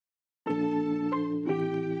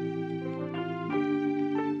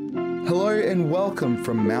Hello and welcome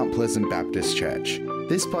from Mount Pleasant Baptist Church.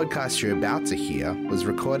 This podcast you're about to hear was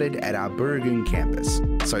recorded at our Booragoon campus.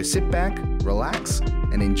 So sit back, relax,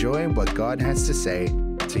 and enjoy what God has to say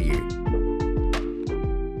to you.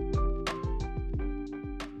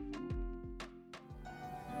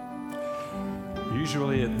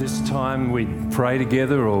 Usually at this time we'd pray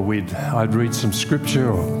together or I'd read some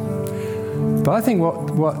scripture. But I think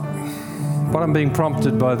what I'm being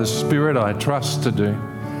prompted by the Spirit I trust to do,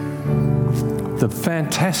 the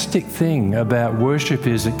fantastic thing about worship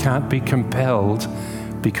is it can't be compelled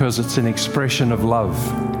because it's an expression of love,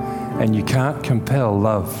 and you can't compel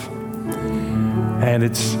love. And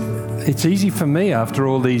it's easy for me after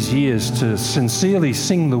all these years to sincerely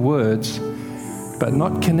sing the words but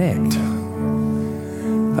not connect.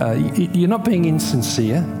 You're not being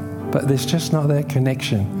insincere, but there's just not that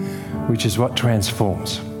connection, which is what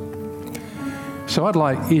transforms. So I'd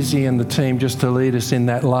like Izzy and the team just to lead us in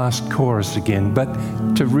that last chorus again, but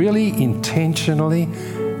to really intentionally,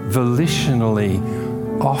 volitionally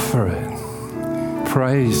offer it.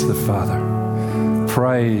 Praise the Father,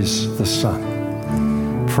 praise the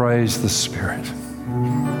Son, praise the Spirit.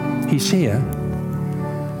 He's here.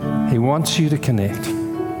 He wants you to connect.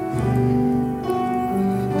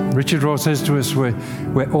 Richard Rohr says to us,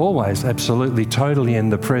 we're always absolutely, totally in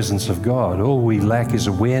the presence of God. All we lack is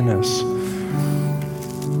awareness.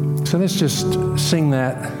 So let's just sing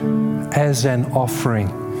that as an offering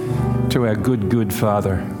to our good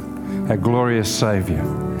Father, our glorious Saviour,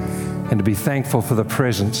 and to be thankful for the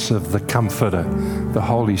presence of the Comforter, the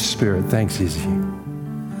Holy Spirit. Thanks, Izzy.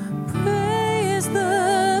 Praise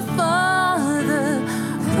the Father,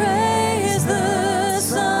 praise the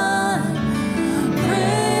Son,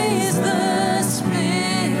 praise the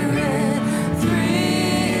Spirit,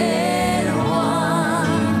 three in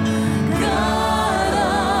one. God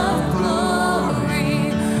of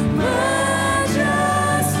glory,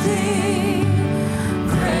 majesty,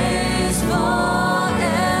 praise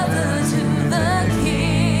forever to the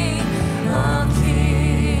King of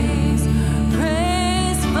Kings.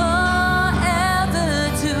 Praise forever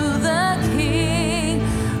to the King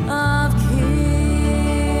of Kings.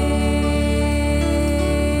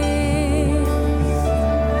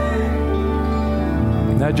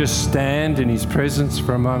 Now just stand in His presence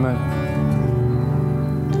for a moment.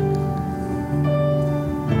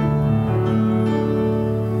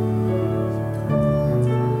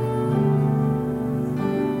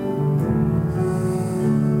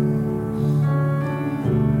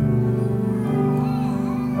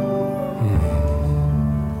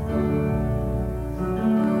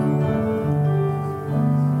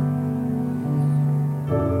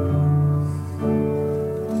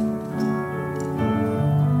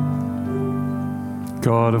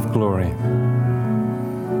 God of glory,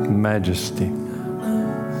 majesty,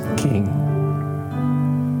 King.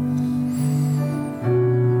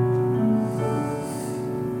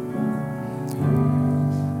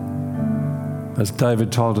 As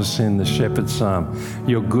David told us in the Shepherd's Psalm,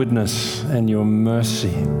 your goodness and your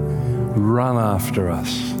mercy run after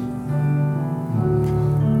us.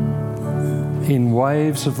 In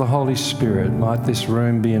waves of the Holy Spirit, might this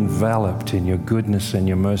room be enveloped in your goodness and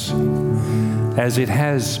your mercy, as it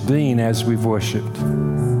has been as we've worshipped.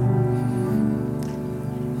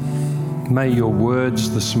 May your words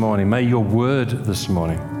this morning, may your word this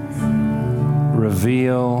morning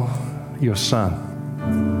reveal your Son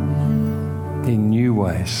in new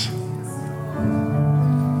ways.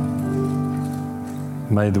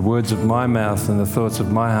 May the words of my mouth and the thoughts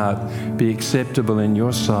of my heart be acceptable in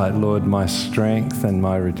your sight, Lord, my strength and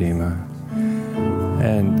my Redeemer.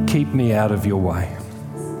 And keep me out of your way.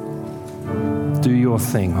 Do your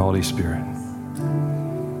thing, Holy Spirit.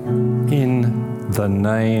 In the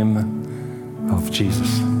name of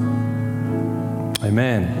Jesus.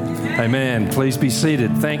 Amen. Amen. Please be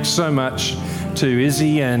seated. Thanks so much to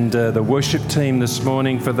Izzy and the worship team this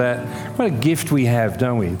morning for that. What a gift we have,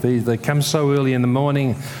 don't we? They come so early in the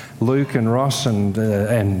morning. Luke and Ross and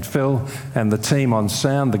Phil and the team on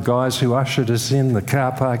sound, the guys who ushered us in, the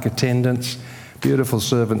car park attendants, beautiful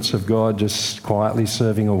servants of God just quietly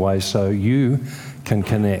serving away so you can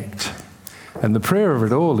connect. And the prayer of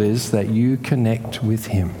it all is that you connect with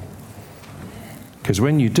Him. Because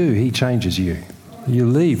when you do, He changes you. You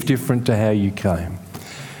leave different to how you came.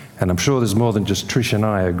 And I'm sure there's more than just Trish and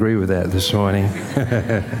I agree with that this morning.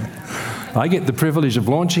 I get the privilege of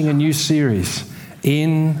launching a new series,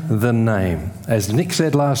 In the Name. As Nick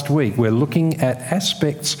said last week, we're looking at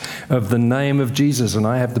aspects of the name of Jesus, and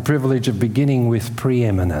I have the privilege of beginning with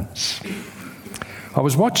preeminence. I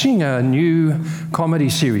was watching a new comedy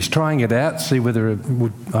series, trying it out, see whether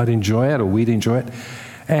I'd enjoy it or we'd enjoy it.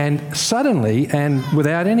 And suddenly, and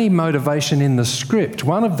without any motivation in the script,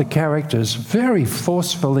 one of the characters very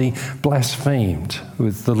forcefully blasphemed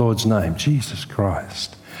with the Lord's name, Jesus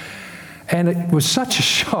Christ. And it was such a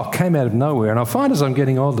shock, came out of nowhere. And I find as I'm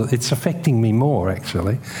getting older, it's affecting me more,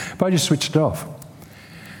 actually. But I just switched off.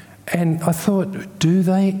 And I thought, do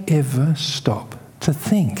they ever stop to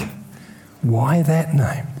think, why that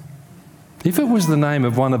name? If it was the name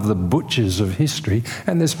of one of the butchers of history,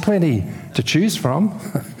 and there's plenty to choose from,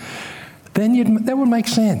 then that would make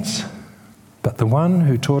sense. But the one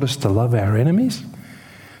who taught us to love our enemies,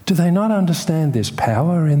 do they not understand there's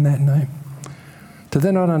power in that name? Do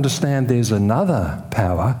they not understand there's another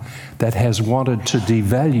power that has wanted to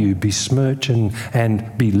devalue, besmirch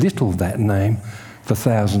and belittle that name for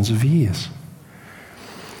thousands of years?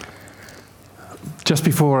 Just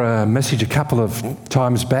before a message a couple of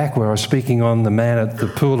times back where I was speaking on the man at the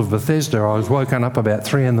pool of Bethesda, I was woken up about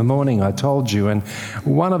 3 a.m, I told you, and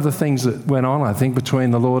one of the things that went on, I think,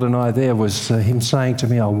 between the Lord and I there was him saying to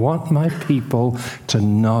me, I want my people to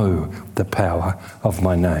know the power of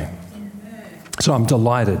my name. So I'm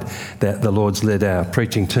delighted that the Lord's led our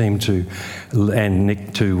preaching team and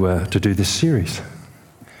Nick to do this series.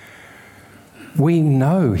 We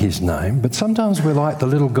know his name, but sometimes we're like the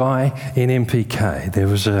little guy in MPK. There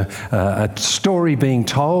was a story being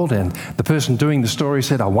told, and the person doing the story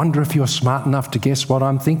said, I wonder if you're smart enough to guess what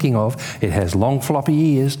I'm thinking of. It has long floppy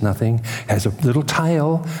ears, nothing. Has a little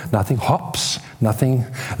tail, nothing. Hops, nothing.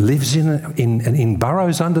 Lives in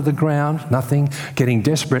burrows under the ground, nothing. Getting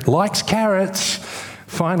desperate, likes carrots.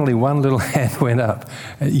 Finally, one little hand went up.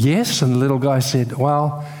 Yes, and the little guy said,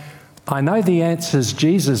 well, I know the answer's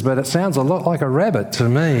Jesus, but it sounds a lot like a rabbit to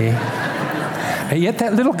me. And yet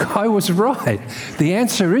that little guy was right. The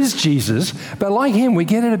answer is Jesus, but like him, we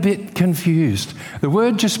get it a bit confused. The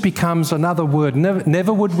word just becomes another word.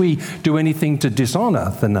 Never would we do anything to dishonour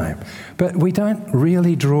the name, but we don't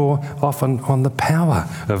really draw often on the power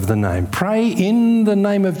of the name. Pray in the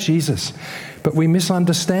name of Jesus, but we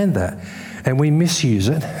misunderstand that and we misuse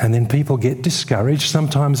it, and then people get discouraged,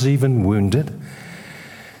 sometimes even wounded.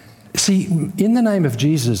 See, in the name of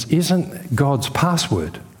Jesus isn't God's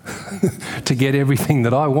password to get everything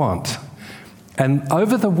that I want. And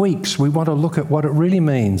over the weeks, we want to look at what it really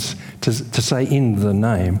means to say in the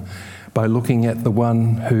name by looking at the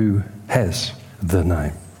one who has the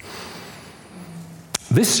name.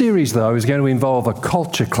 This series, though, is going to involve a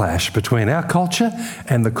culture clash between our culture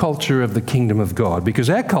and the culture of the kingdom of God, because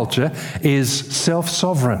our culture is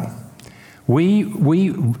self-sovereign. We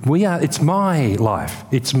are, it's my life,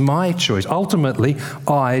 it's my choice. Ultimately,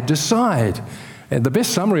 I decide. And the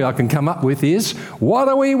best summary I can come up with is, what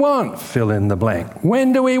do we want? Fill in the blank.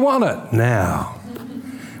 When do we want it? Now.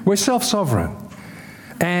 We're self-sovereign.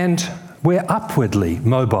 And we're upwardly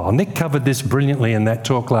mobile. Nick covered this brilliantly in that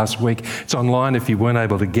talk last week. It's online if you weren't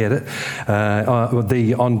able to get it,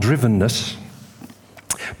 on drivenness.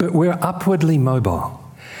 But we're upwardly mobile.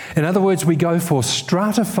 In other words, we go for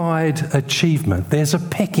stratified achievement. There's a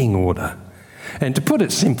pecking order. And to put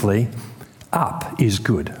it simply, up is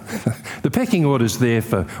good. The pecking order is there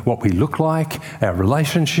for what we look like, our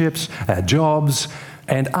relationships, our jobs,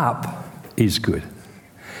 and up is good.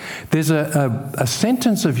 There's a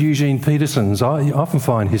sentence of Eugene Peterson's. I often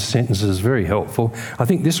find his sentences very helpful. I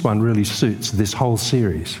think this one really suits this whole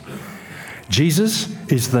series. Jesus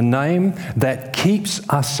is the name that keeps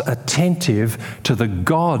us attentive to the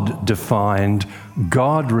God-defined,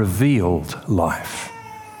 God-revealed life.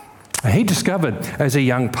 He discovered as a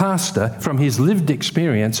young pastor from his lived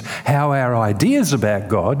experience how our ideas about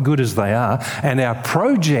God, good as they are, and our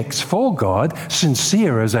projects for God,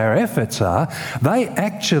 sincere as our efforts are, they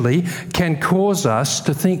actually can cause us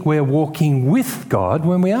to think we're walking with God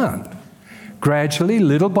when we aren't. Gradually,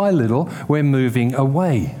 little by little, we're moving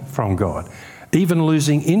away from God, even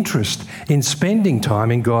losing interest in spending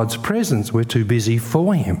time in God's presence. We're too busy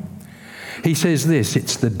for Him. He says this,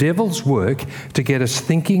 it's the devil's work to get us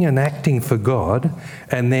thinking and acting for God,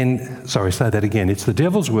 and then, say that again. It's the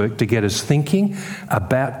devil's work to get us thinking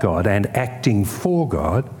about God and acting for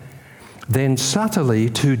God, then subtly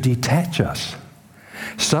to detach us,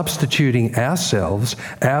 substituting ourselves,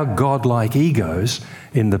 our godlike egos,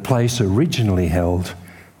 in the place originally held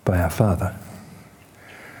by our Father.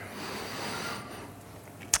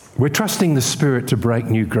 We're trusting the Spirit to break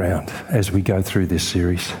new ground as we go through this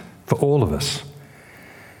series, for all of us.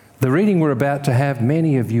 The reading we're about to have,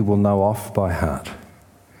 many of you will know off by heart.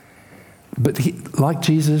 But like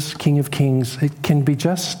Jesus, King of Kings, it can be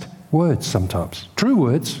just words sometimes. True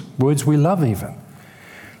words, words we love even.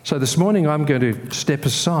 So this morning I'm going to step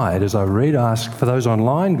aside as I read. Ask for those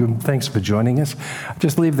online, good, thanks for joining us.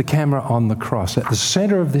 Just leave the camera on the cross. At the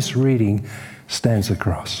centre of this reading stands the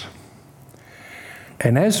cross.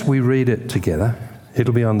 And as we read it together,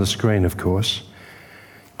 it'll be on the screen, of course,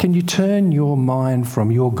 can you turn your mind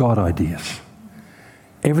from your God ideas,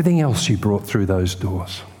 everything else you brought through those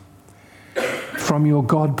doors, from your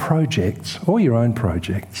God projects or your own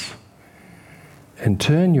projects, and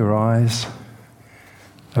turn your eyes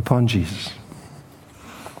upon Jesus.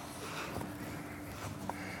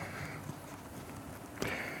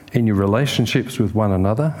 In your relationships with one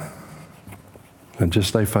another, and just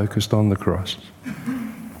stay focused on the cross.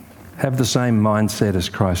 Have the same mindset as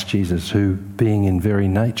Christ Jesus, who, being in very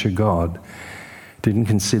nature God, didn't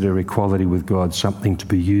consider equality with God something to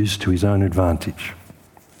be used to his own advantage.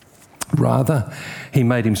 Rather, he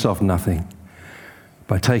made himself nothing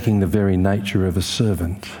by taking the very nature of a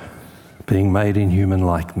servant, being made in human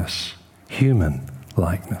likeness.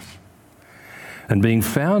 And being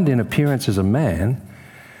found in appearance as a man,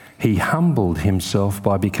 he humbled himself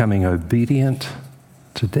by becoming obedient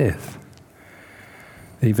to death,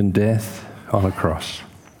 even death on a cross.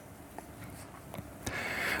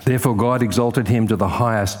 Therefore God exalted him to the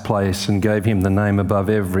highest place and gave him the name above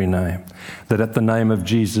every name, that at the name of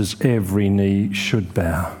Jesus every knee should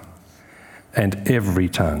bow and every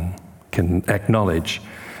tongue can acknowledge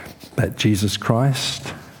that Jesus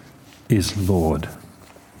Christ is Lord,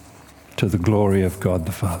 to the glory of God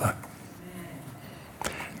the Father.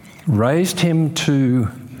 Raised him to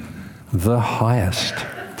the highest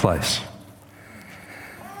place.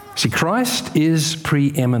 See, Christ is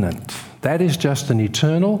preeminent. That is just an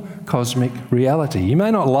eternal cosmic reality. You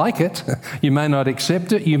may not like it, you may not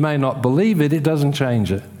accept it, you may not believe it, it doesn't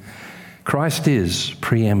change it. Christ is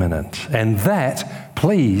preeminent, and that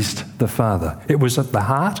pleased the Father. It was at the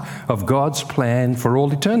heart of God's plan for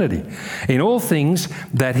all eternity. In all things,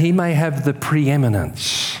 that he may have the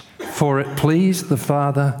preeminence. For it pleased the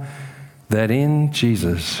Father that in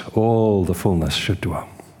Jesus all the fullness should dwell.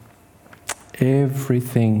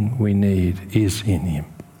 Everything we need is in him.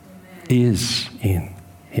 Is in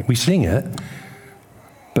him. We sing it,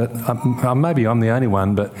 but maybe I'm the only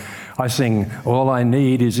one, but I sing, all I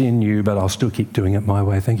need is in you, but I'll still keep doing it my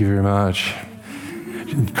way. Thank you very much.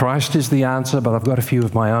 Christ is the answer, but I've got a few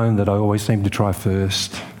of my own that I always seem to try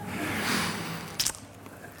first.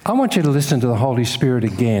 I want you to listen to the Holy Spirit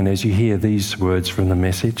again as you hear these words from the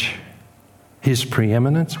message. His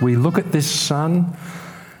preeminence. We look at this Son.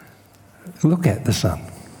 Look at the Son.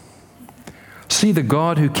 See the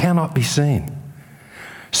God who cannot be seen.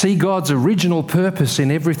 See God's original purpose in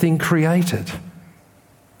everything created.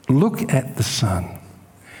 Look at the Son.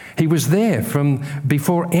 He was there from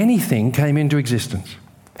before anything came into existence.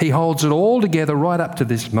 He holds it all together right up to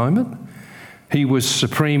this moment. He was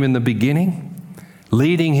supreme in the beginning.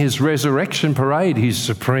 Leading his resurrection parade, he's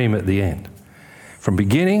supreme at the end. From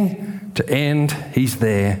beginning to end, he's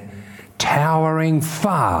there, towering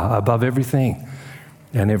far above everything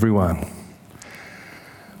and everyone.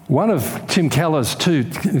 One of Tim Keller's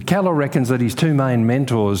Keller reckons that his two main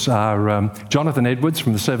mentors are Jonathan Edwards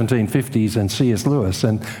from the 1750s and C.S. Lewis.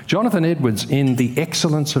 And Jonathan Edwards, in The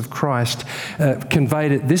Excellence of Christ,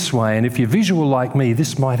 conveyed it this way, and if you're visual like me,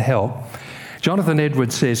 this might help. Jonathan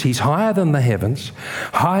Edwards says he's higher than the heavens,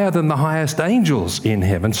 higher than the highest angels in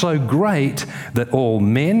heaven, so great that all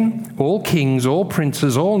men, all kings, all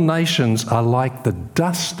princes, all nations are like the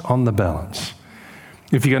dust on the balance.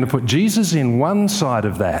 If you're going to put Jesus in one side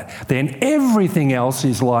of that, then everything else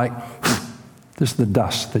is like just the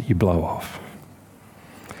dust that you blow off.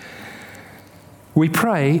 We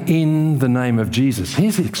pray in the name of Jesus.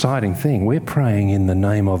 Here's the exciting thing. We're praying in the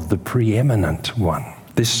name of the preeminent one,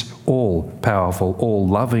 this all-powerful,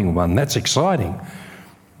 all-loving one. That's exciting.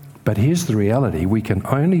 But here's the reality. We can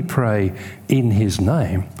only pray in his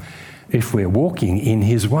name if we're walking in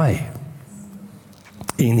his way,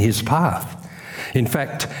 in his path. In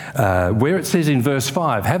fact, where it says in verse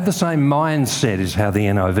 5, have the same mindset is how the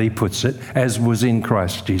NIV puts it, as was in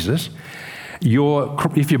Christ Jesus.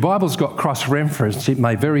 If your Bible's got cross-reference, it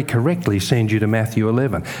may very correctly send you to Matthew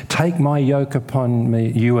 11. Take my yoke upon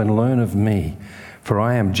you and learn of me, for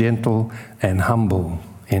I am gentle and humble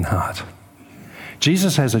in heart.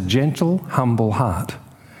 Jesus has a gentle, humble heart.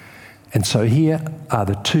 And so here are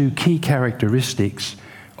the two key characteristics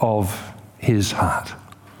of his heart.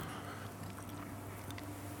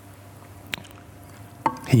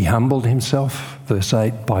 He humbled himself, verse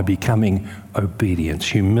 8, by becoming obedience.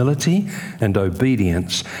 Humility and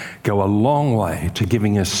obedience go a long way to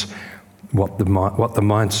giving us what the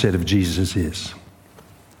mindset of Jesus is.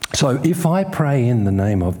 So if I pray in the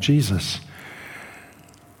name of Jesus,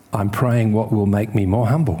 I'm praying what will make me more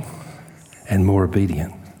humble and more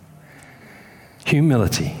obedient.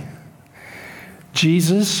 Humility.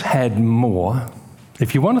 Jesus had more.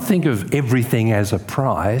 If you want to think of everything as a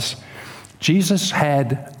prize, Jesus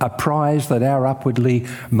had a prize that our upwardly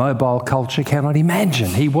mobile culture cannot imagine.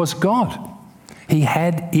 He was God. He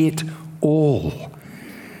had it all.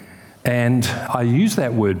 And I use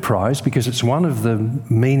that word prize because it's one of the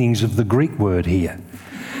meanings of the Greek word here.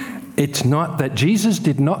 It's not that Jesus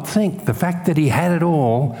did not think the fact that he had it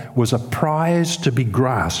all was a prize to be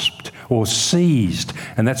grasped or seized.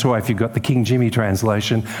 And that's why if you've got the King Jimmy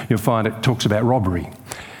translation, you'll find it talks about robbery.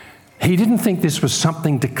 He didn't think this was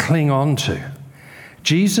something to cling on to.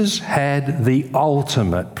 Jesus had the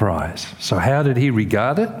ultimate prize. So how did he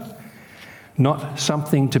regard it? Not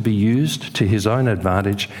something to be used to his own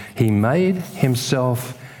advantage. He made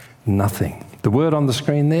himself nothing. The word on the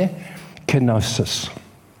screen there, kenosis.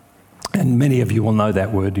 And many of you will know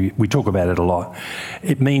that word. We talk about it a lot.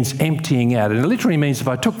 It means emptying out. And it literally means if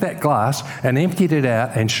I took that glass and emptied it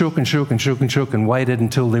out and shook and shook and shook and shook and waited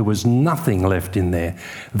until there was nothing left in there,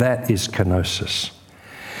 that is kenosis.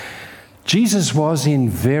 Jesus was in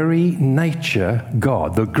very nature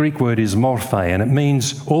God. The Greek word is morphe, and it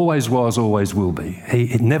means always was, always will be.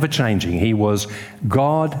 Never changing. He was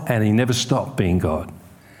God and he never stopped being God.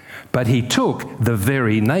 But he took the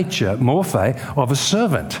very nature, morphe, of a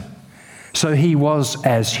servant. So he was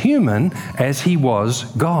as human as he was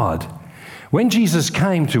God. When Jesus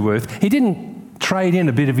came to earth, he didn't trade in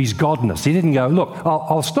a bit of his godness. He didn't go, look,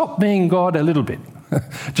 I'll stop being God a little bit,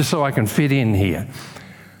 just so I can fit in here.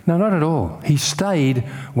 No, not at all. He stayed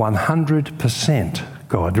 100%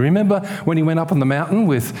 God. Remember when he went up on the mountain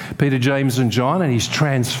with Peter, James and John and he's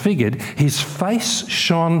transfigured, his face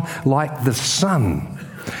shone like the sun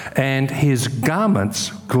and his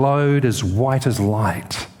garments glowed as white as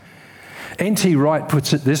light. N.T. Wright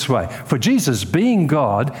puts it this way, for Jesus, being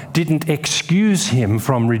God, didn't excuse him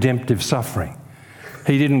from redemptive suffering.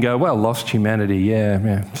 He didn't go, well, lost humanity,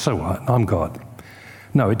 yeah, so what, I'm God.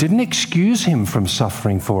 No, it didn't excuse him from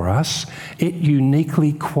suffering for us. It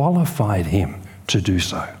uniquely qualified him to do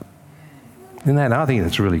so. And I think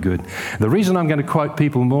that's really good. The reason I'm going to quote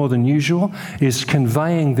people more than usual is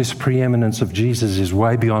conveying this preeminence of Jesus is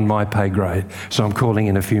way beyond my pay grade, so I'm calling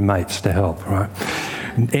in a few mates to help, right?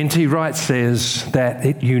 N.T. Wright says that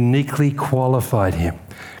it uniquely qualified him.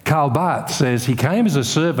 Karl Barth says he came as a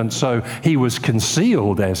servant, so he was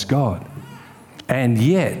concealed as God. And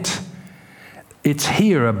yet, it's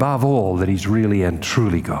here above all that he's really and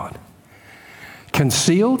truly God.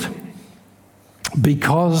 Concealed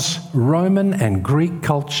because Roman and Greek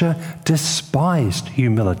culture despised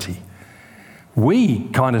humility. We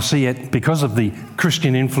kind of see it because of the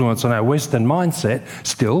Christian influence on our Western mindset.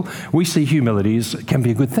 Still, we see humility can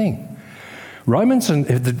be a good thing. Romans and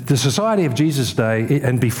the society of Jesus' day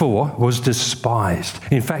and before was despised.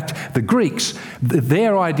 In fact, the Greeks,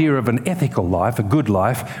 their idea of an ethical life, a good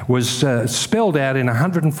life, was spelled out in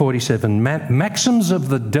 147 maxims of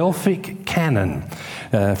the Delphic canon,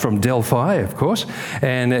 from Delphi, of course,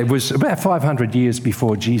 and it was about 500 years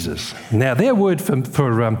before Jesus. Now, their word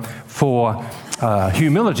for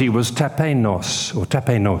humility was tapenos, or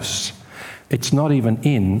tapenos. It's not even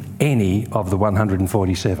in any of the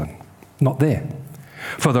 147. Not there.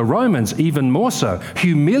 For the Romans, even more so.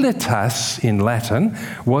 Humilitas in Latin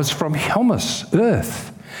was from humus,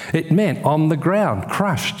 earth. It meant on the ground,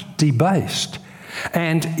 crushed, debased.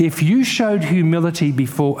 And if you showed humility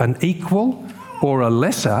before an equal or a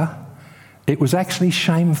lesser, it was actually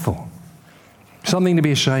shameful. Something to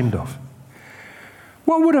be ashamed of.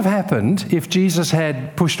 What would have happened if Jesus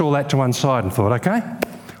had pushed all that to one side and thought, okay,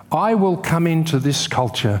 I will come into this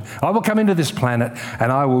culture, I will come into this planet,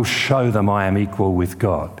 and I will show them I am equal with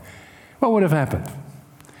God? What would have happened?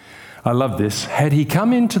 I love this. Had he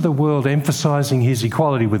come into the world emphasizing his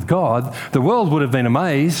equality with God, the world would have been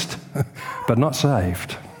amazed, but not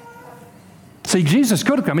saved. See, Jesus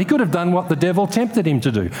could have come. He could have done what the devil tempted him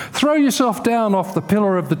to do. Throw yourself down off the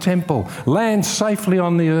pillar of the temple. Land safely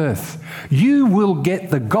on the earth. You will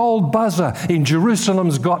get the gold buzzer in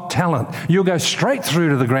Jerusalem's Got Talent. You'll go straight through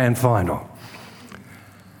to the grand final.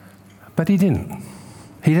 But he didn't.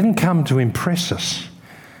 He didn't come to impress us. He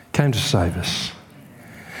came to save us.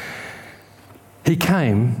 He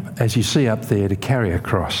came, as you see up there, to carry a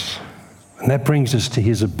cross. And that brings us to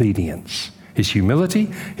his obedience. His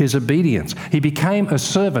humility, his obedience. He became a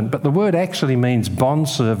servant, but the word actually means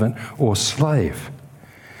bondservant or slave.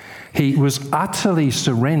 He was utterly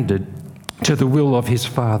surrendered to the will of his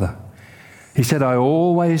Father. He said, I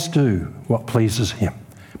always do what pleases him.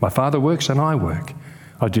 My Father works and I work.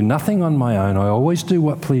 I do nothing on my own. I always do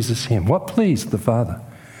what pleases him. What pleased the Father?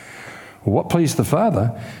 What pleased the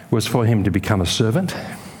Father was for him to become a servant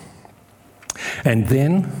and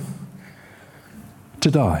then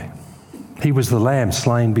to die. He was the lamb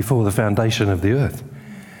slain before the foundation of the earth.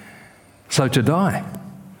 So to die,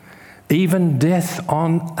 even death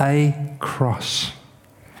on a cross.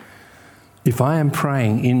 If I am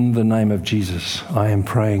praying in the name of Jesus, I am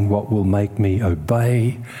praying what will make me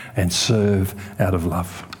obey and serve out of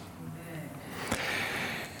love.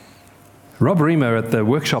 Rob Reamer at the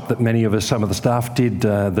workshop that many of us, some of the staff did,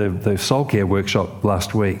 the soul care workshop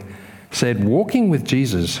last week, said walking with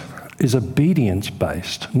Jesus is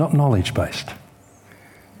obedience-based, not knowledge-based.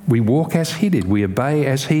 We walk as he did. We obey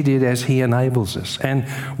as he did, as he enables us. And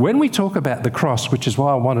when we talk about the cross, which is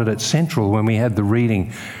why I wanted it central when we had the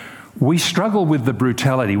reading, we struggle with the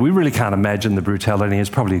brutality. We really can't imagine the brutality. It's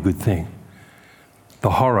probably a good thing. The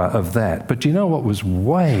horror of that. But do you know what was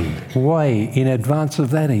way, way in advance of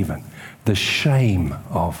that even? The shame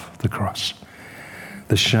of the cross.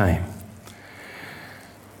 The shame.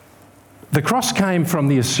 The cross came from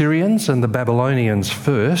the Assyrians and the Babylonians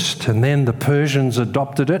first, and then the Persians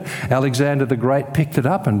adopted it. Alexander the Great picked it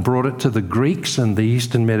up and brought it to the Greeks and the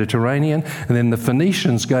Eastern Mediterranean, and then the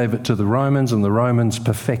Phoenicians gave it to the Romans, and the Romans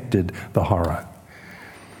perfected the horror.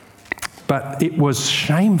 But it was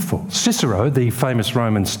shameful. Cicero, the famous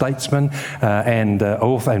Roman statesman and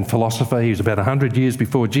author and philosopher, he was about 100 years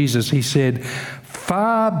before Jesus, he said,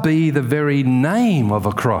 "Far be the very name of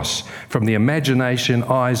a cross from the imagination,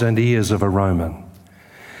 eyes and ears of a Roman."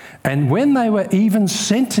 And when they were even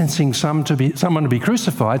sentencing someone to be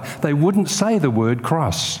crucified, they wouldn't say the word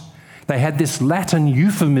cross. They had this Latin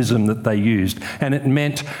euphemism that they used, and it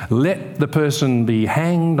meant, let the person be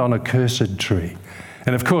hanged on a cursed tree.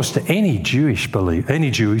 And of course, to any Jew,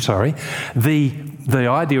 the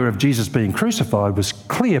idea of Jesus being crucified was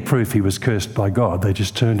clear proof he was cursed by God. They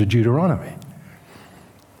just turned to Deuteronomy.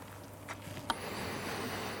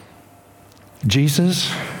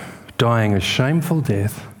 Jesus dying a shameful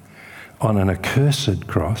death on an accursed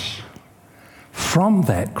cross, from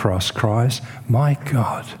that cross cries, my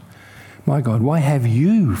God, why have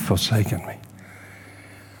you forsaken me?"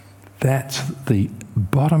 That's the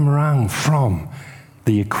bottom rung from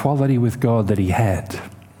the equality with God that he had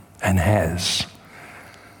and has.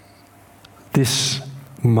 This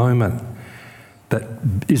moment that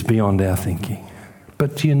is beyond our thinking.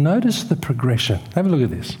 But do you notice the progression? Have a look at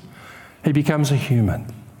this. He becomes a human.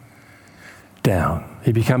 Down.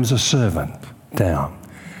 He becomes a servant. Down.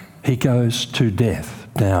 He goes to death.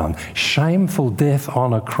 Down. Shameful death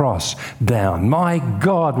on a cross. Down. My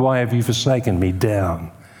God, why have you forsaken me? Down.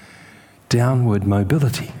 Downward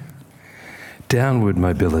mobility. Downward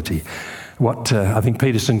mobility. What I think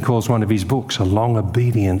Peterson calls one of his books, a long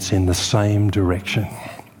obedience in the same direction,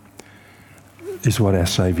 is what our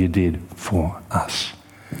Saviour did for us.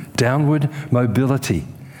 Downward mobility.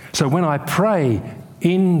 So when I pray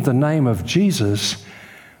in the name of Jesus,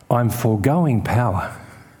 I'm foregoing power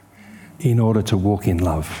in order to walk in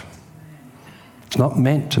love. It's not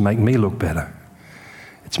meant to make me look better.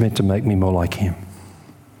 It's meant to make me more like him.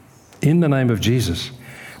 In the name of Jesus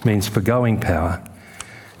means forgoing power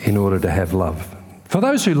in order to have love. For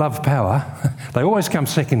those who love power, they always come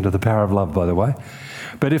second to the power of love, by the way.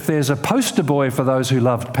 But if there's a poster boy for those who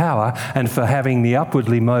loved power and for having the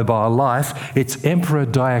upwardly mobile life, it's Emperor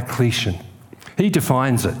Diocletian. He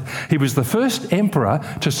defines it. He was the first emperor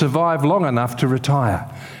to survive long enough to retire.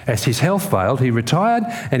 As his health failed, he retired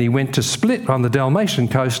and he went to Split on the Dalmatian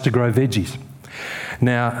coast to grow veggies.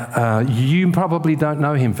 Now, you probably don't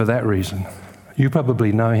know him for that reason. You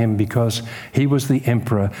probably know him because he was the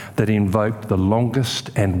emperor that invoked the longest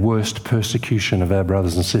and worst persecution of our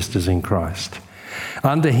brothers and sisters in Christ.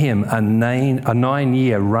 Under him, a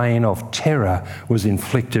 9-year reign of terror was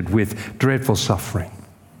inflicted with dreadful suffering.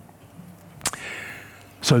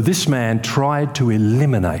 So this man tried to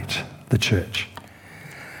eliminate the church.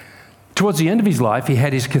 Towards the end of his life, he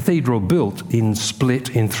had his cathedral built in Split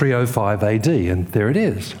in 305 AD, and there it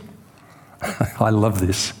is. I love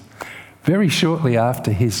this. Very shortly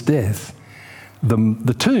after his death,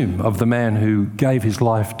 the tomb of the man who gave his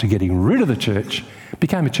life to getting rid of the church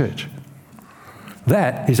became a church.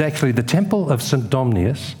 That is actually the Temple of St.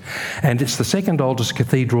 Domnius, and it's the second oldest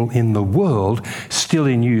cathedral in the world, still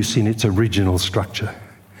in use in its original structure.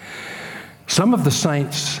 Some of the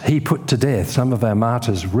saints he put to death, some of our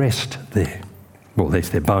martyrs, rest there. Well,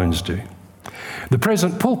 their bones do. The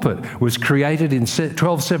present pulpit was created in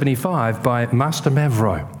 1275 by Master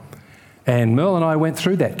Mavro. And Merle and I went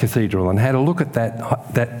through that cathedral and had a look at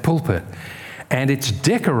that pulpit. And it's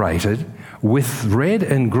decorated with red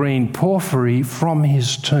and green porphyry from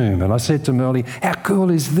his tomb. And I said to Merle, how cool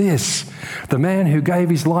is this? The man who gave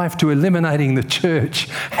his life to eliminating the church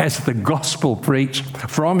has the gospel preached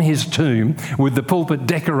from his tomb, with the pulpit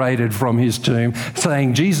decorated from his tomb,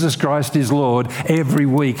 saying Jesus Christ is Lord every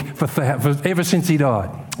week ever since he died.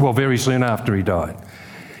 Well, very soon after he died.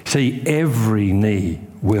 See, every knee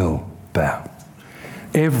will bow.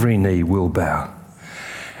 Every knee will bow.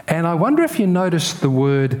 And I wonder if you noticed the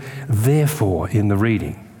word therefore in the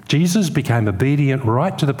reading. Jesus became obedient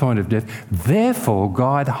right to the point of death. Therefore,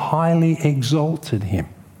 God highly exalted him.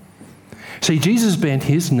 See, Jesus bent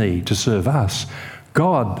his knee to serve us.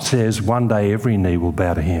 God says one day every knee will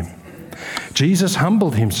bow to him. Jesus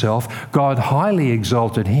humbled himself. God highly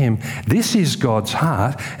exalted him. This is God's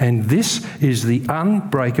heart, and this is the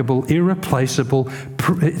unbreakable, irreplaceable,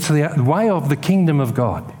 it's the way of the kingdom of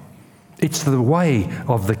God. It's the way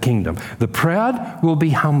of the kingdom. The proud will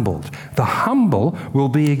be humbled. The humble will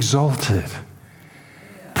be exalted.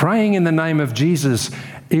 Praying in the name of Jesus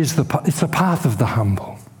it's the path of the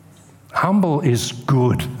humble. Humble is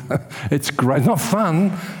good. It's great. Not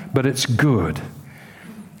fun, but it's good.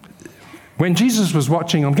 When Jesus was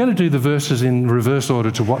watching, I'm going to do the verses in reverse order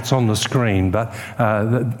to what's on the screen, but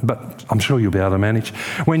I'm sure you'll be able to manage.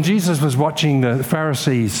 When Jesus was watching the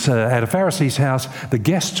Pharisees, at a Pharisee's house, the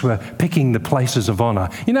guests were picking the places of honour.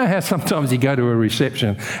 You know how sometimes you go to a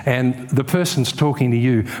reception and the person's talking to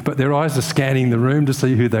you, but their eyes are scanning the room to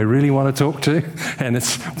see who they really want to talk to, and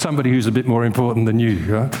it's somebody who's a bit more important than you.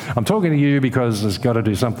 Right? I'm talking to you because there's got to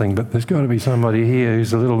do something, but there's got to be somebody here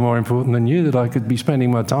who's a little more important than you that I could be spending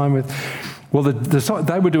my time with. Well,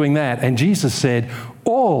 they were doing that, and Jesus said,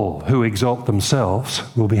 all who exalt themselves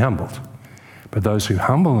will be humbled, but those who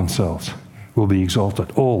humble themselves will be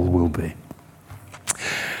exalted. All will be.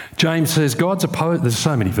 James says God's opposed, there's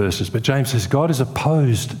so many verses, but James says God is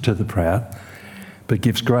opposed to the proud, but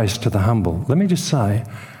gives grace to the humble. Let me just say,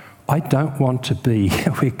 I don't want to be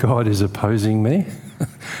where God is opposing me.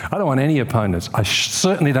 I don't want any opponents. I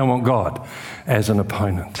certainly don't want God as an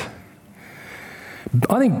opponent.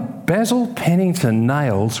 I think Basil Pennington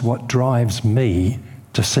nails what drives me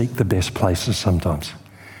to seek the best places sometimes.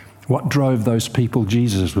 What drove those people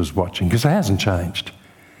Jesus was watching, because it hasn't changed.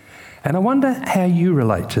 And I wonder how you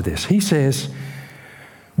relate to this. He says,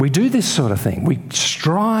 we do this sort of thing. We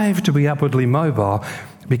strive to be upwardly mobile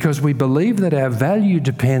because we believe that our value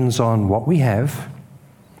depends on what we have,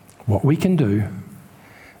 what we can do,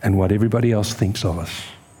 and what everybody else thinks of us.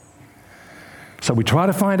 So we try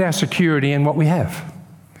to find our security in what we have.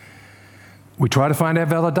 We try to find our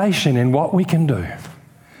validation in what we can do.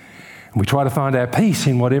 And we try to find our peace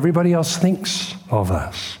in what everybody else thinks of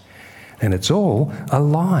us. And it's all a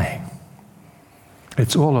lie.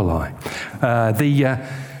 It's all a lie.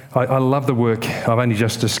 I love the work. I've only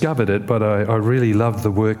just discovered it, but I really love the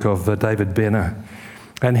work of David Benner.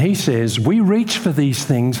 And he says, we reach for these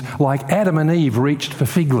things like Adam and Eve reached for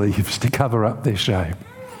fig leaves to cover up their shame.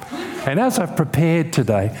 And as I've prepared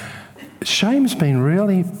today, shame's been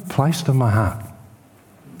really placed on my heart.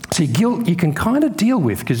 See, guilt you can kind of deal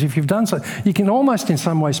with, because if you've done so, you can almost in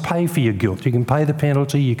some ways pay for your guilt. You can pay the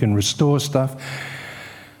penalty, you can restore stuff.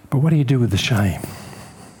 But what do you do with the shame?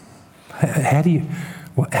 How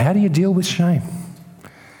do you deal with shame?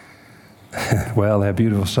 Well, our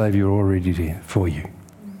beautiful Saviour already did for you.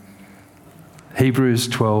 Hebrews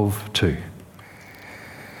 12:2.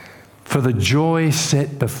 For the joy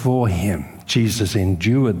set before him, Jesus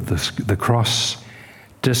endured the cross,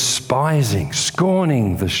 despising,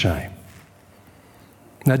 scorning the shame.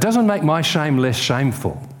 Now, it doesn't make my shame less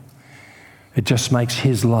shameful. It just makes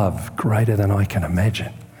his love greater than I can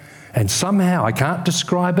imagine. And somehow, I can't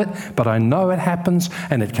describe it, but I know it happens,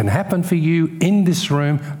 and it can happen for you in this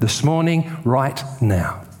room this morning, right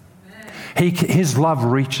now. His love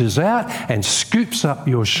reaches out and scoops up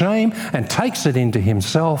your shame and takes it into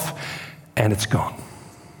himself, and it's gone.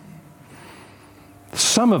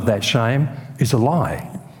 Some of that shame is a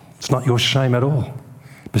lie. It's not your shame at all,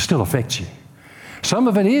 but still affects you. Some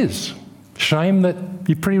of it is shame that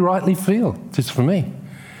you pretty rightly feel. It's for me.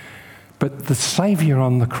 But the Saviour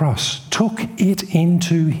on the cross took it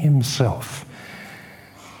into himself,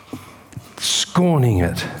 scorning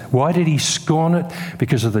it. Why did he scorn it?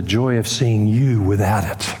 Because of the joy of seeing you without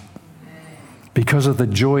it. Because of the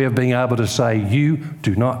joy of being able to say, you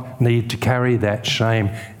do not need to carry that shame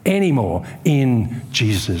anymore in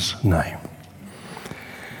Jesus' name.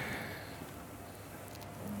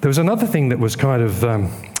 There was another thing that was kind of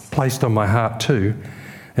placed on my heart too.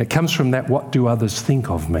 It comes from that, what do others think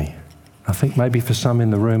of me? I think maybe for some in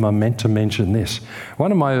the room I'm meant to mention this.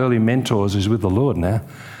 One of my early mentors is with the Lord now,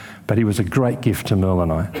 But he was a great gift to Merle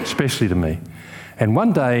and I, especially to me. And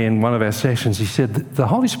one day in one of our sessions, he said, the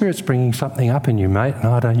Holy Spirit's bringing something up in you, mate. And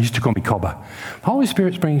I don't used to call me Cobber. The Holy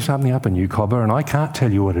Spirit's bringing something up in you, Cobber, and I can't tell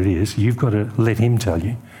you what it is. You've got to let him tell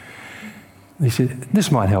you. He said, this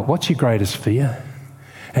might help. What's your greatest fear?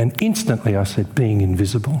 And instantly I said, being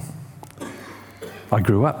invisible. I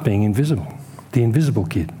grew up being invisible, the invisible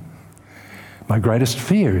kid. My greatest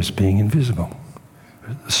fear is being invisible.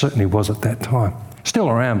 It certainly was at that time. Still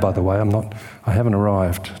around, by the way. I haven't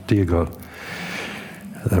arrived, dear God.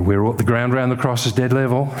 The ground around the cross is dead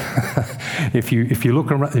level. If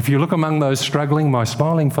you look among those struggling, my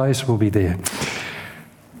smiling face will be there.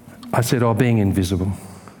 I said, being invisible.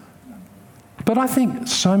 But I think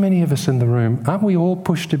so many of us in the room, aren't we all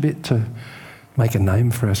pushed a bit to make a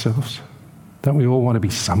name for ourselves? Don't we all want to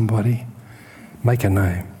be somebody? Make a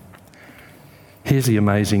name. Here's the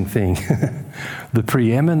amazing thing. The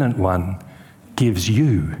preeminent one gives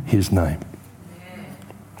you his name.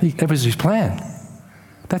 That was his plan.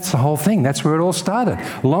 That's the whole thing. That's where it all started.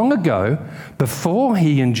 Long ago, before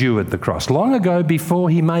he endured the cross, long ago before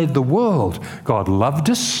he made the world, God loved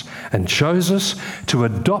us and chose us to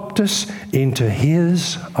adopt us into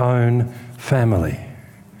his own family.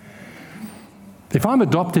 If I'm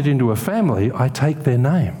adopted into a family, I take their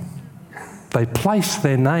name. They place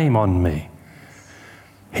their name on me.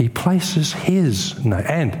 He places his name.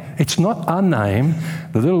 And it's not a name.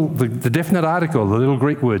 The definite article, the little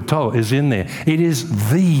Greek word, to, is in there. It is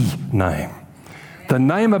the name. The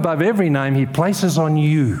name above every name he places on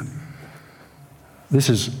you.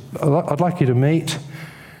 I'd like you to meet,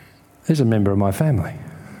 there's a member of my family.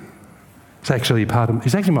 He's actually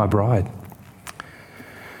my bride.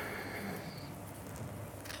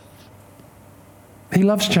 He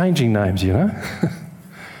loves changing names, you know.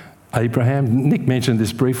 Abraham, Nick mentioned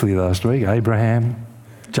this briefly last week. Abraham,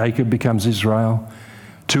 Jacob becomes Israel.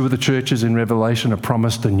 2 of the churches in Revelation are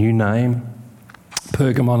promised a new name.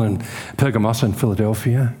 Pergamos and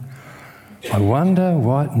Philadelphia. I wonder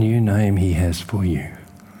what new name he has for you.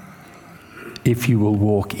 If you will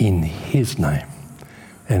walk in his name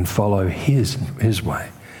and follow his way.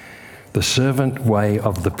 The servant way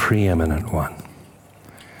of the preeminent one.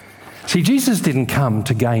 See, Jesus didn't come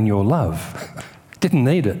to gain your love. Didn't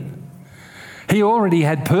need it. He already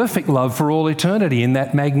had perfect love for all eternity in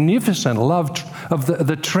that magnificent love of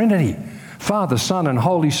the Trinity. Father, Son, and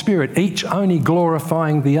Holy Spirit, each only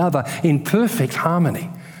glorifying the other in perfect harmony.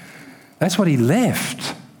 That's what he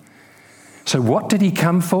left. So what did he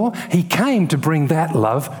come for? He came to bring that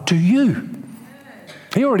love to you.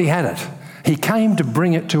 He already had it. He came to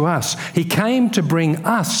bring it to us. He came to bring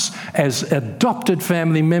us as adopted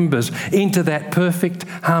family members into that perfect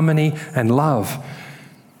harmony and love.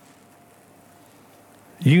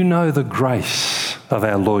 You know the grace of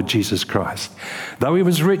our Lord Jesus Christ. Though he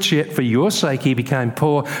was rich, yet for your sake he became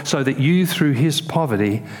poor, so that you through his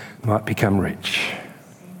poverty might become rich.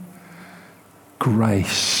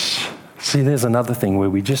 Grace. See, there's another thing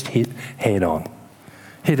where we just hit it head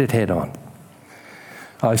on.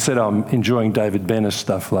 I said I'm enjoying David Benner's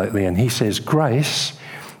stuff lately, and he says grace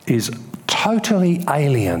is totally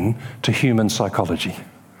alien to human psychology.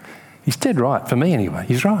 He's dead right, for me anyway.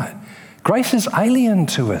 He's right. Grace is alien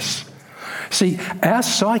to us. See, our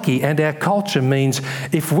psyche and our culture means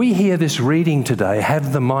if we hear this reading today,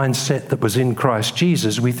 have the mindset that was in Christ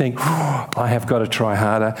Jesus, we think, I have got to try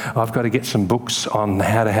harder. I've got to get some books on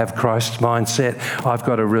how to have Christ's mindset. I've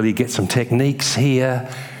got to really get some techniques here.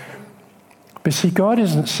 But see, God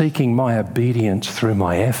isn't seeking my obedience through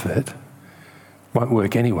my effort. Won't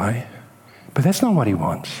work anyway. But that's not what he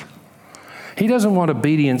wants. He doesn't want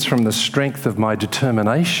obedience from the strength of my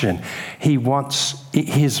determination. He wants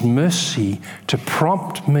his mercy to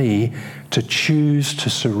prompt me to choose to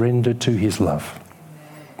surrender to his love.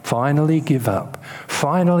 Finally give up.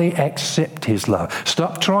 Finally accept his love.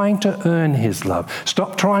 Stop trying to earn his love.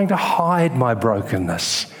 Stop trying to hide my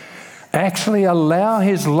brokenness. Actually allow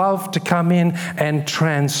his love to come in and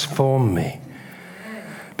transform me.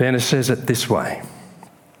 Benner says it this way.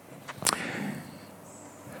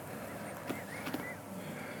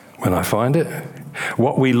 When I find it,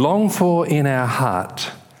 what we long for in our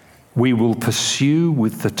heart, we will pursue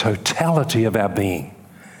with the totality of our being,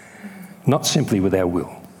 not simply with our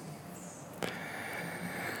will.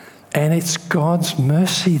 And it's God's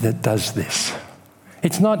mercy that does this.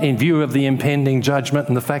 It's not in view of the impending judgment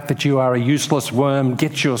and the fact that you are a useless worm.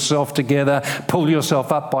 Get yourself together, pull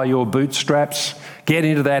yourself up by your bootstraps, get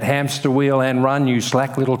into that hamster wheel and run, you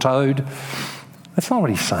slack little toad. That's not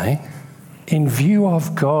what he's saying. In view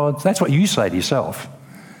of God's, that's what you say to yourself.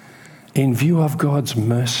 In view of God's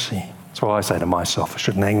mercy, That's what I say to myself. I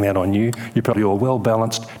shouldn't hang that on you. You're probably all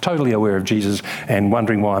well-balanced, totally aware of Jesus, and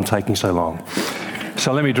wondering why I'm taking so long.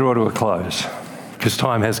 So let me draw to a close, because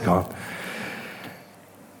time has gone.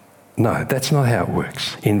 No, that's not how it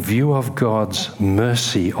works. In view of God's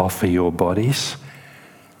mercy, offer your bodies,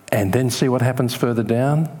 and then see what happens further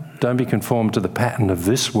down. Don't be conformed to the pattern of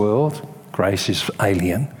this world. Grace is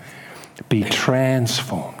alien. Be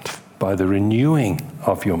transformed by the renewing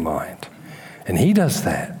of your mind. And he does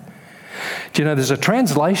that. Do you know, there's a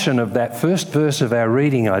translation of that first verse of our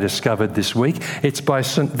reading I discovered this week. It's by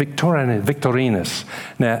St. Victorinus.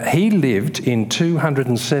 Now, he lived in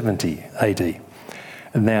 270 AD.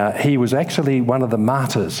 Now, he was actually one of the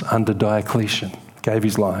martyrs under Diocletian, gave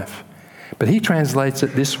his life. But he translates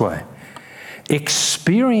it this way: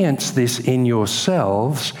 experience this in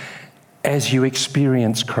yourselves as you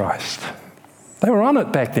experience Christ. They were on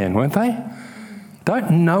it back then, weren't they?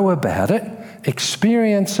 Don't know about it.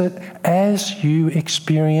 Experience it as you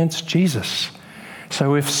experience Jesus.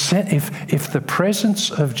 So if the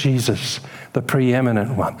presence of Jesus, the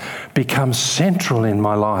preeminent one, becomes central in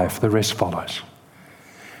my life, the rest follows.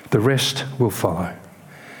 The rest will follow.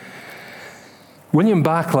 William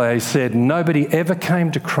Barclay said, nobody ever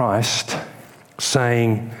came to Christ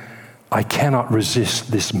saying, I cannot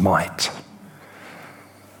resist this might.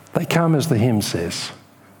 They come, as the hymn says,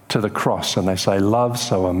 to the cross and they say, love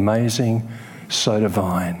so amazing, so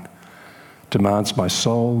divine, demands my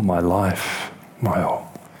soul, my life, my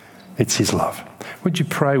all. It's his love. Would you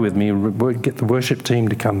pray with me? Get the worship team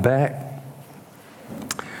to come back.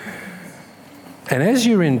 And as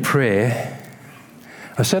you're in prayer,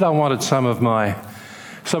 I said I wanted some of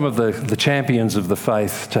the champions of the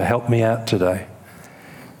faith to help me out today.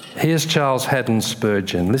 Here's Charles Haddon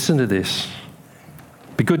Spurgeon. Listen to this.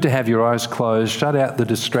 Be good to have your eyes closed, shut out the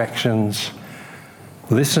distractions,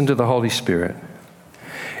 listen to the Holy Spirit.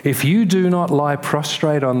 If you do not lie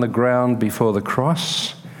prostrate on the ground before the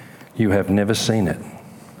cross, you have never seen it.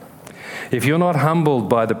 If you're not humbled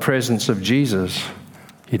by the presence of Jesus,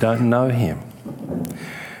 you don't know him.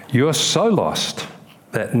 You're so lost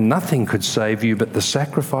that nothing could save you but the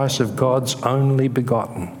sacrifice of God's only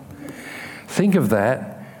begotten. Think of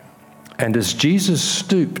that, and as Jesus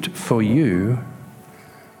stooped for you,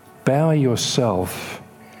 bow yourself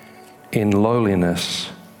in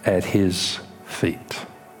lowliness at his feet.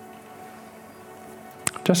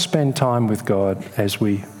 Just spend time with God as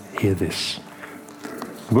we hear this.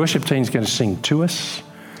 The worship team's going to sing to us,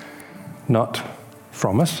 not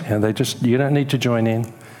from us. And you don't need to join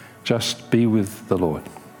in. Just be with the Lord.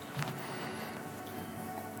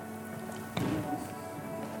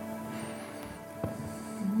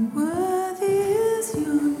 Worthy is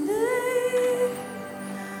your name,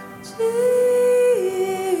 Jesus.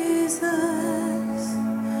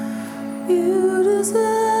 You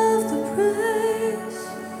deserve the praise.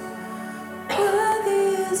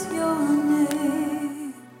 Worthy is your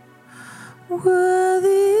name. Worthy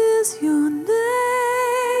is your name,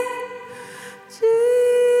 Jesus.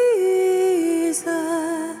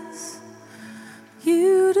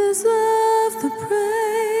 You deserve the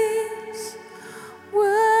praise.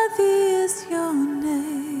 Worthy is your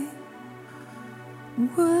name.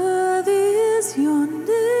 Worthy is your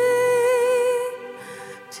name,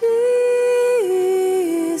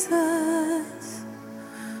 Jesus.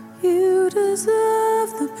 You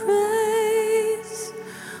deserve the praise.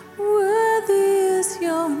 Worthy is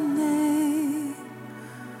your name.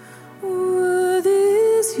 Worthy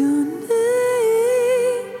is your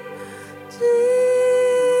name, Jesus.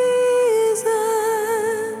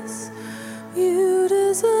 You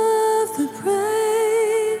deserve the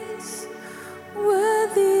praise.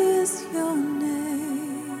 Worthy is your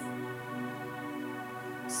name.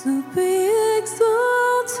 So be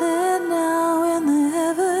exalted now in the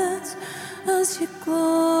heavens as your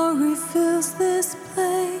glory fills this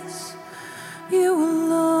place. You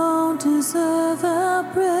alone deserve our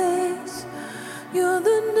praise. You're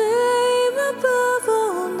the name above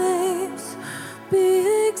all names.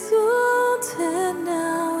 Be exalted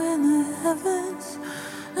now in the heavens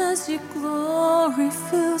as your glory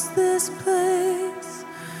fills this place.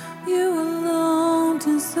 You alone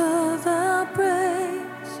deserve our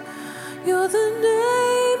praise. You're the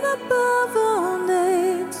name above all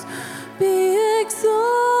names. Be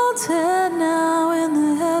exalted now in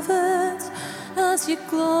the heavens as your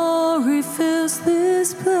glory fills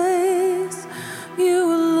this place.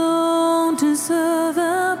 You alone deserve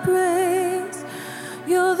our praise.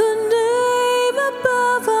 You're the name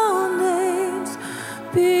above all names.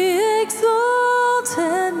 Be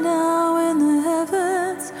exalted now in the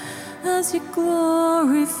heavens as your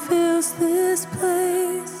glory fills this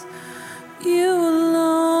place. You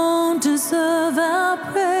alone deserve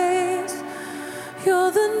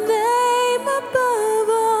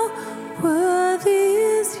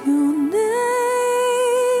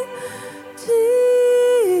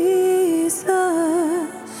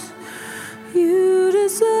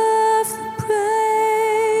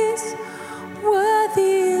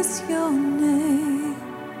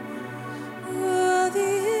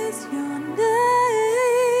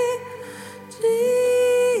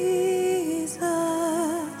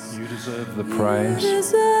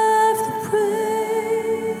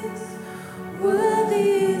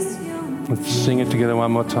sing it together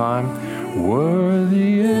one more time.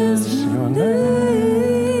 Worthy is your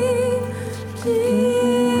name,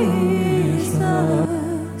 Jesus.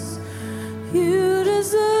 You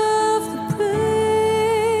deserve the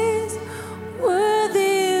praise. Worthy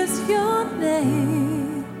is your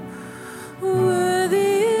name. Worthy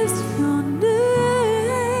is your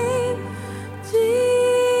name, Jesus.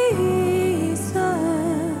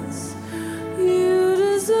 You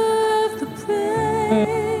deserve the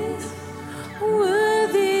praise.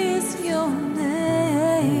 Worthy is your name.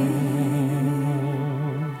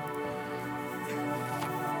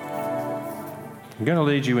 I'm going to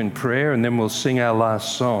lead you in prayer and then we'll sing our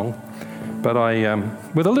last song. But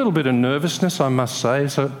with a little bit of nervousness, I must say,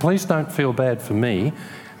 so please don't feel bad for me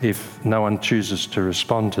if no one chooses to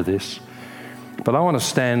respond to this. But I want to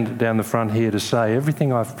stand down the front here to say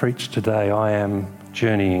everything I've preached today I am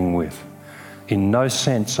journeying with. In no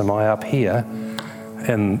sense am I up here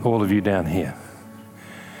and all of you down here.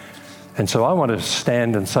 And so I want to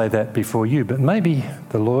stand and say that before you, but maybe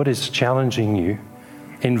the Lord is challenging you,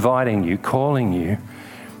 inviting you, calling you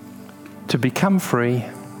to become free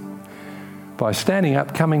by standing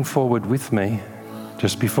up, coming forward with me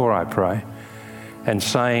just before I pray and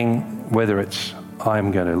saying whether it's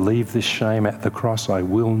I'm going to leave this shame at the cross, I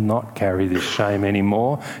will not carry this shame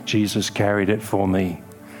anymore. Jesus carried it for me.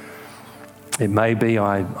 It may be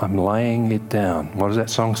I'm laying it down. What does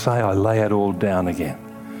that song say? I lay it all down again.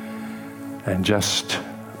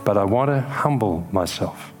 But I want to humble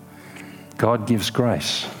myself. God gives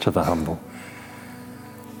grace to the humble.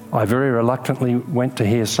 I very reluctantly went to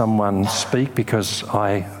hear someone speak because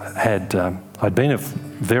I'd been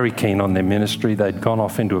very keen on their ministry. They'd gone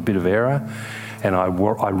off into a bit of error, and I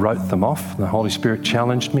wrote them off. The Holy Spirit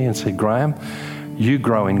challenged me and said, Graham, you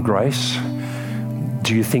grow in grace.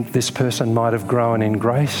 Do you think this person might have grown in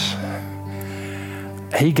grace?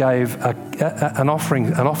 He gave an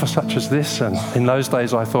offer such as this, and in those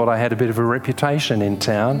days I thought I had a bit of a reputation in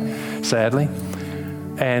town, sadly,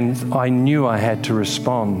 and I knew I had to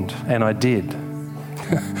respond, and I did.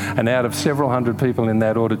 And out of several hundred people in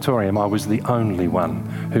that auditorium, I was the only one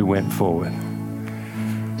who went forward.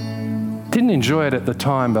 Didn't enjoy it at the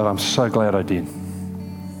time, but I'm so glad I did.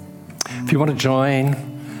 If you want to join,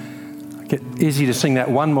 get Izzy to sing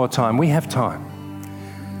that one more time. We have time.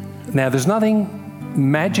 Now, there's nothing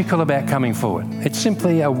magical about coming forward. It's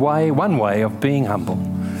simply one way of being humble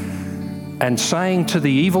and saying to the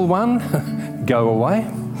evil one, go away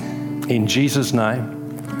in Jesus' name,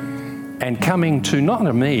 and coming to not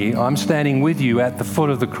to me, I'm standing with you at the foot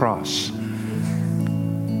of the cross.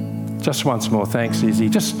 Just once more, thanks, Izzy.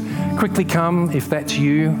 Just quickly come if that's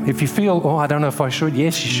you. If you feel, I don't know if I should,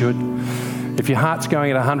 yes, you should. If your heart's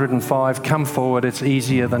going at 105, come forward. It's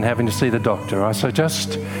easier than having to see the doctor. Right? So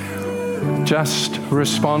just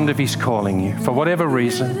respond if he's calling you for whatever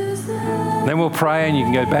reason. Then we'll pray and you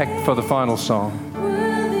can go back for the final song.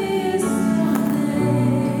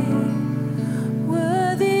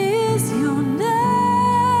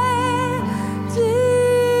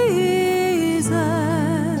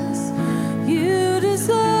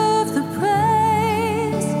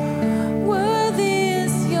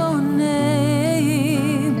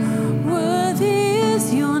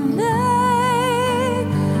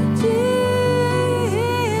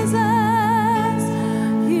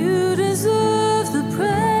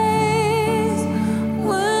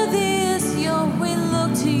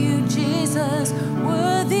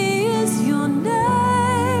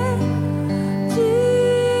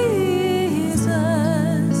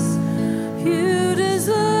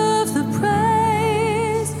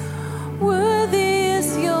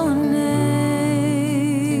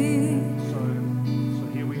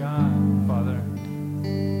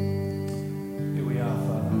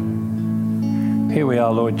 Here we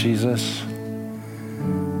are, Lord Jesus,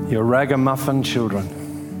 your ragamuffin children.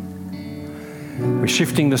 We're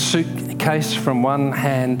shifting the suitcase from one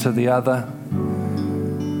hand to the other,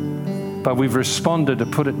 but we've responded to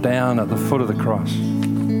put it down at the foot of the cross.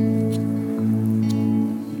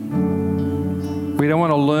 We don't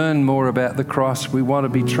want to learn more about the cross. We want to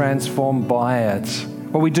be transformed by it.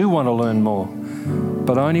 Well, we do want to learn more,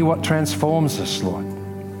 but only what transforms us, Lord.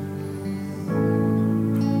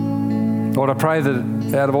 Lord, I pray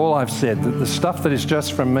that out of all I've said, that the stuff that is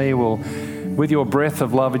just from me will, with your breath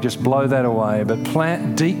of love, just blow that away, but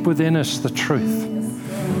plant deep within us the truth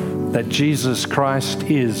that Jesus Christ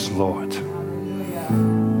is Lord.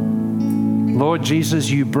 Lord Jesus,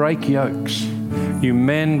 you break yokes, you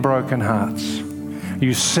mend broken hearts,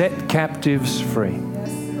 you set captives free.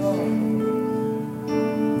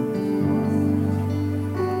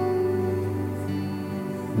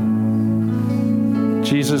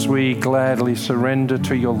 Jesus, we gladly surrender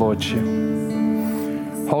to your Lordship.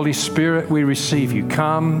 Holy Spirit, we receive you.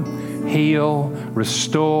 Come, heal,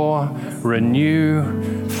 restore,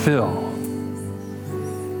 renew, fill.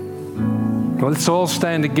 Well, let's all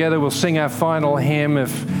stand together. We'll sing our final hymn.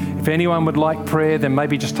 If anyone would like prayer, then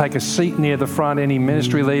maybe just take a seat near the front. Any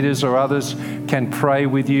ministry leaders or others can pray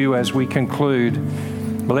with you as we conclude.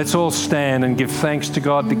 But let's all stand and give thanks to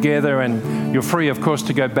God together. And you're free, of course,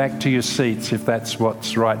 to go back to your seats if that's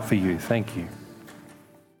what's right for you. Thank you.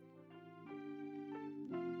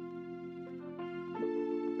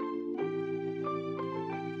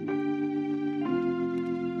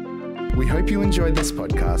 We hope you enjoyed this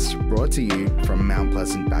podcast brought to you from Mount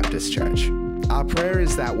Pleasant Baptist Church. Our prayer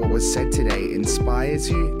is that what was said today inspires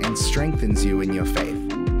you and strengthens you in your faith.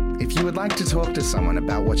 If you would like to talk to someone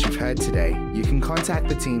about what you've heard today, you can contact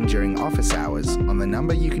the team during office hours on the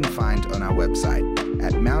number you can find on our website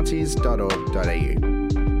at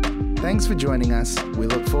mounties.org.au. Thanks for joining us. We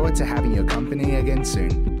look forward to having your company again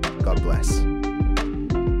soon. God bless.